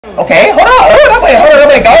Okay, hold on. Oh, that way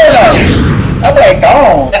gone though. That way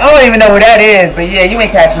gone. I don't even know who that is, but yeah, you ain't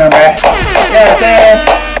catching him, man. You know what I'm saying?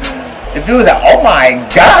 The dude's like, oh my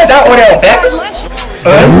god, that Odell Beckham?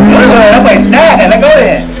 That way snap, let go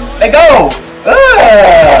then. Let go.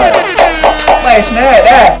 That way snap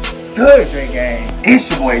that. Good, Dre gang. It's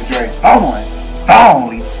your boy Dre.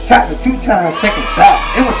 Finally, got the 2-time check it back.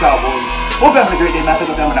 It was y'all boys. Hope y'all having a great day, man. I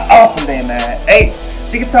think I'm having an awesome day, man. Hey,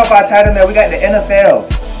 so you can talk about title, man. We got the NFL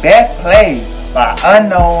best plays by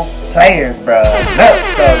unknown players, bro. Let's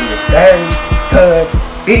go. Very good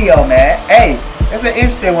video, man. Hey, it's an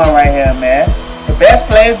interesting one right here, man. The best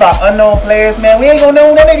plays by unknown players, man. We ain't gonna know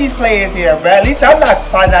none of these players here, bro. At least I'm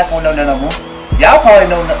probably not gonna know none of them. Y'all probably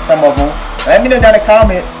know some of them. Let me know down in the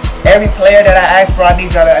comments. Every player that I ask, bro, I need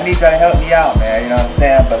y'all to help me out, man. You know what I'm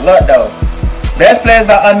saying? But look though, best plays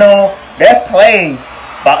by unknown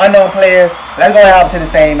players. Let's go out to this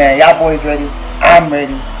thing, man. Y'all boys ready? I'm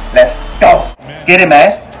ready. Let's go. Let's get it,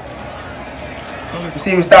 man. You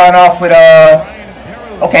see, we're starting off with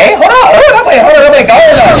okay, hold on. That way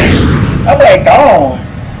gone though. That way gone.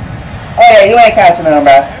 Oh yeah, you ain't catching them,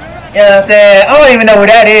 bro. You know what I'm saying? I don't even know who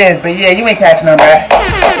that is, but yeah, you ain't catching them, bro. You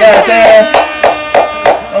know what I'm saying?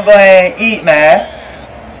 I'm go ahead and eat, man.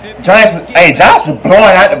 Giants was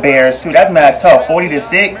blowing out the Bears too. That's mad tough.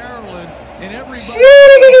 40-6.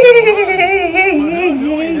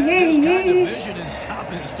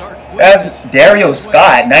 That's Dario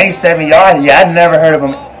Scott, 97 yards. Yeah, I never heard of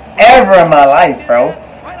him ever in my life, bro.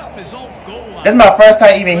 This is my first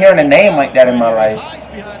time even hearing a name like that in my life. I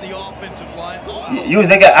was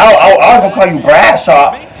gonna call you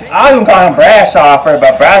Bradshaw. I was gonna call him Bradshaw at first,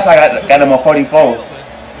 but Bradshaw got him on 44. You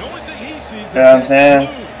know what I'm saying?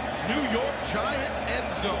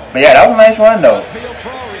 But yeah, that was a nice run though.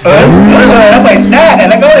 That way snap and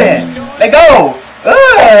let go then. Let go.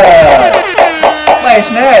 That way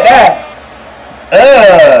snap that.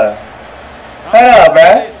 Hold up,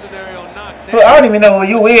 bruh. I don't even know who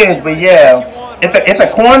you is, but yeah. If a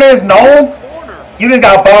corner is known, you just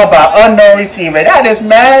got balled by unknown receiver. That is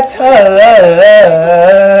mad tough.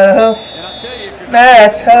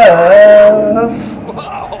 Mad tough.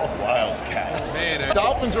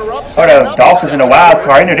 Dolphins are up. Hold up, Dolphins in the wild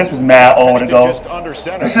card. I knew this was mad old ago.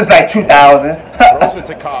 This is like 2000. Throws it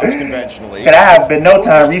to Cobbs conventionally. Could I have been no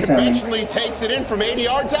time recently? Conventionally takes it in from 80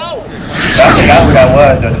 yards out. I forgot who that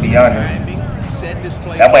was, though, to be honest.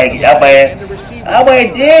 That way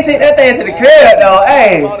did take that thing to the crib, though.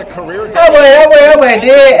 Hey, that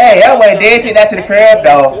way did take that to the crib,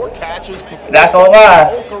 though. That's gonna lie.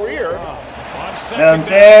 You know what I'm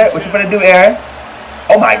saying? What you gonna do, Aaron?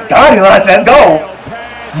 Oh my God, he launched. Let's go.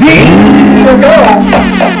 Let's go.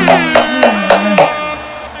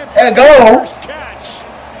 Let's go.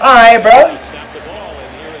 All right, bro.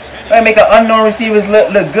 Let me make an unknown receivers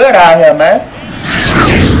look good out here, man.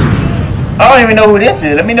 I don't even know who this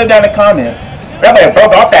is. Let me know down in the comments. That way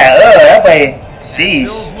broke off that. That way. Sheesh.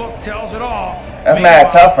 That's mad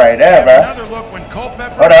tough right there, bro.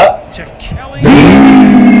 Hold up.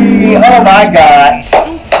 Oh my God.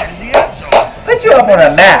 Put you up on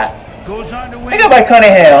a map. Think about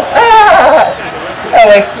Cunningham. That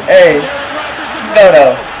way. Hey. Let's go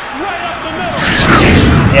though.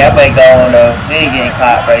 Yeah, that way going though. He ain't getting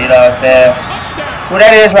caught, bro. You know what I'm saying? Who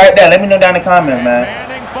that is right there? Let me know down in the comments, man.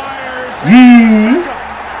 Yee!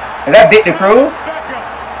 Is that Victor Cruz?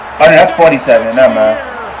 Oh, no, that's 47. Never mind.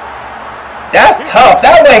 That's tough.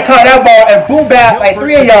 That way caught that ball and boo back like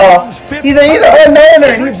 3 of y'all. He's an unknowner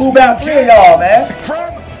and he boo back 3 of y'all, man.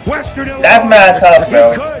 That's mad tough,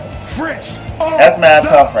 bro. That's mad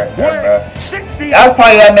tough right there, bro. That was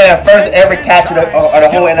probably that man's first ever catch of the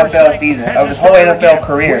whole NFL season, of his whole NFL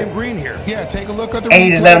career. And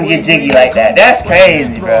he just let him get jiggy like that. That's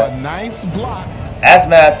crazy, bro. Nice block. That's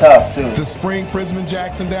mad tough too. To spring Prisman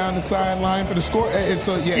Jackson down the sideline for the score. It is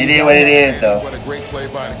what it is, though. What a great play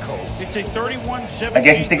by the Colts. It's a 31-17. I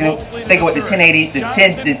guess you sticking with the 1080, the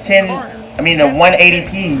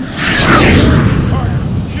 180p.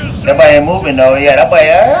 That boy ain't moving though. Yeah, that boy.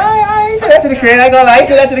 I took that to the crib. I ain't gonna lie, he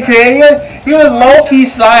took that to the crib. He was low key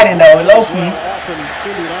sliding though, low key.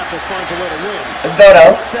 Let's go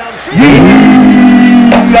though.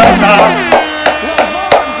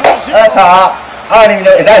 Up top. I don't even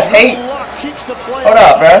know. Is that Tate? Hold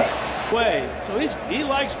up, bro. I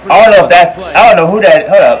don't know if that's. I don't know who that.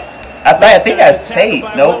 Hold up. I think that's Tate.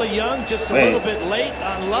 Nope. Wait.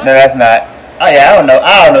 No, that's not. Oh yeah, I don't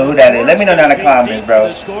know who that is. Let me know down in the comments,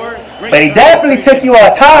 bro. But he definitely took you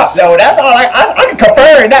on top, though. That's all. I can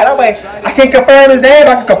confirm that. I can confirm his name.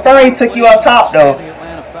 I can confirm he took you on top, though.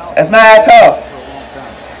 That's mad tough.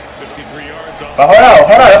 But hold on.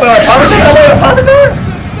 That boy on Palmerton?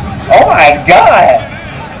 my God.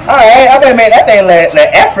 Alright, I better make that thing like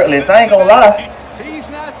effortless. I ain't gonna lie.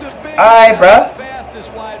 Alright, bro.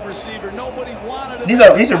 These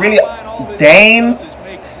are really Dame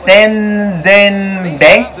Senzen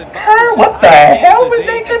Banker? What the hell was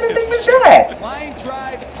they type of thing was that?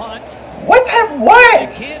 What type?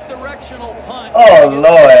 What? Oh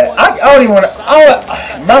Lord, I don't even want to.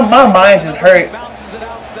 My mind just hurt,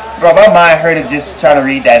 bro. My mind hurt of just trying to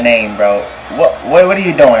read that name, bro. What are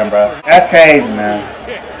you doing, bro? That's crazy, man.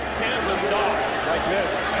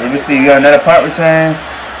 Let me see. You got another punt return.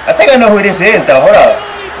 I think I know who this is, though. Hold up.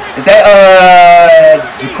 Is that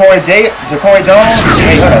Ja'Cory Jones?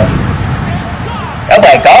 Hey, hold up. That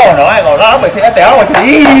boy gone, though. I ain't gonna lie. I'm gonna take that thing. I want to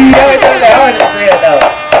see it, though.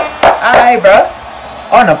 Alright, bro.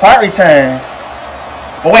 On the punt return.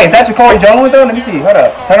 But wait, is that Ja'Cory Jones, though? Let me see. Hold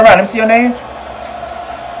up. Turn around. Let me see your name.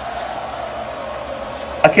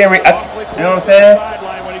 I can't read. You know what I'm saying?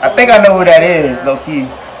 I think I know who that is, low key.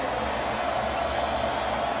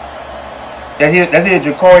 That's either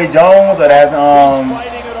Ja'Cory Jones or that's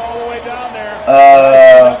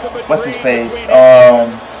what's his face?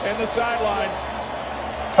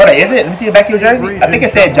 Hold on, is it? Let me see the back of your jersey. I think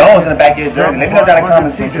it said Jones in the back of your jersey. Let me know down in the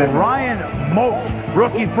comments. Ryan Moat,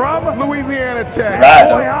 rookie from Louisiana Tech. Right,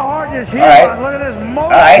 though. Alright.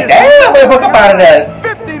 Alright, damn, boy, hook up out of that.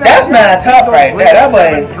 That's man tough right there. That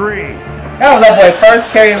was that boy first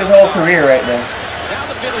carry of his whole career right there.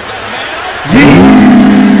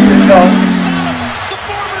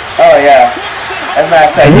 Oh yeah. That's my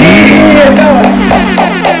type.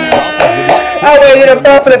 I waited a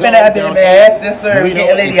front flip in that bit, man. Yes, sir. We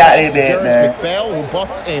getting Liddy out there, bit, man.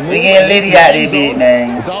 We getting Liddy out there, bit,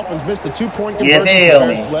 man. The Dolphins missed the 2-point conversion.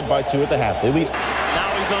 Bears led by 2 at the half. They lead.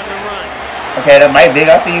 Now he's on the run. Okay, that might big.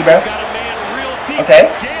 I see you, bro. Okay.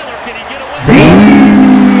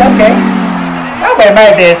 Okay. That boy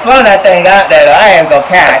might be slowing that thing out there, though. I ain't gonna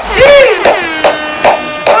catch.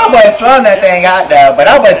 That boy slowing that thing out there, but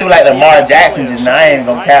that boy threw like Lamar Jackson just now. I ain't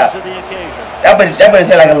gonna cap. That boy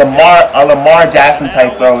hit like a Lamar Jackson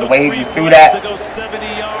type throw. The way he just threw that.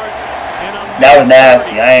 That was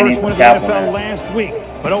nasty. I ain't even cap on that.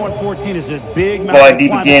 But 0-14 is a big boy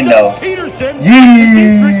deep again though.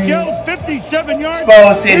 Yeah.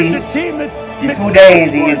 Spose City. Your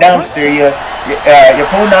Fugazi, your dumpster, your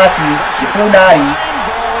Punati,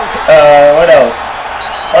 what else?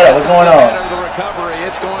 Hold up, what's going on?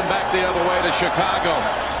 It's going back the other way to Chicago.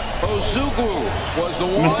 Ozugwu was the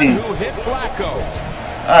one who hit Flacco.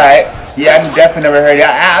 Alright. Yeah, I definitely never heard of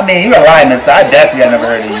you. I mean, you're a lineman, so I definitely never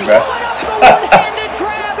heard of you, bro.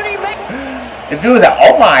 If it was like,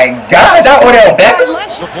 oh my God, that Odell Beckham?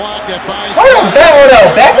 Hold on, was that Odell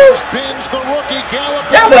Beckham?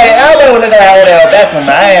 That boy was looking at Odell Beckham,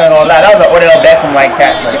 man. I ain't gonna lie. That was an Odell Beckham-like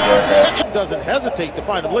catch right there, bro. Doesn't hesitate to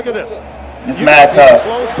find him. Look at this. It's mad tough.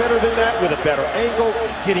 Close better than that with a better angle,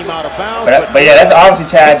 get him out of bounds. But yeah, that's obviously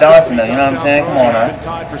Chad Johnson, though. You know what I'm saying? Come on, man.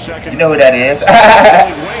 You know who that is. That's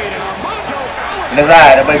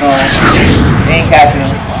right. That boy going. He ain't catching him.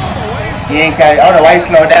 He ain't catching. I don't know why you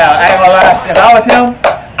slow down. I ain't gonna lie. If I was him,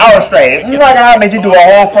 I was straight. It's like I made you do a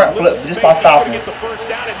whole front flip just by stopping.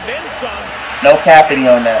 No cappity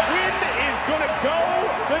on that.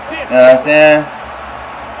 You know what I'm saying?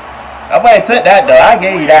 Nobody took that though. I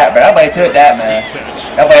gave you that, bro. Nobody took that, man.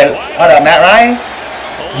 Nobody. Hold up, Matt Ryan.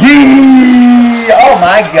 Yee! Oh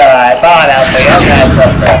my God! Ball out there. That's not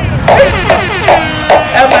tough, bro.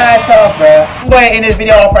 That's not tough, bro. I'm going to end this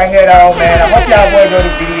video off right here, though, man. I hope y'all boys enjoyed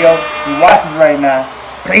this video. You watching right now.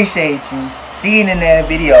 Appreciate you. See you in that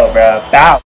video, bro. Bow.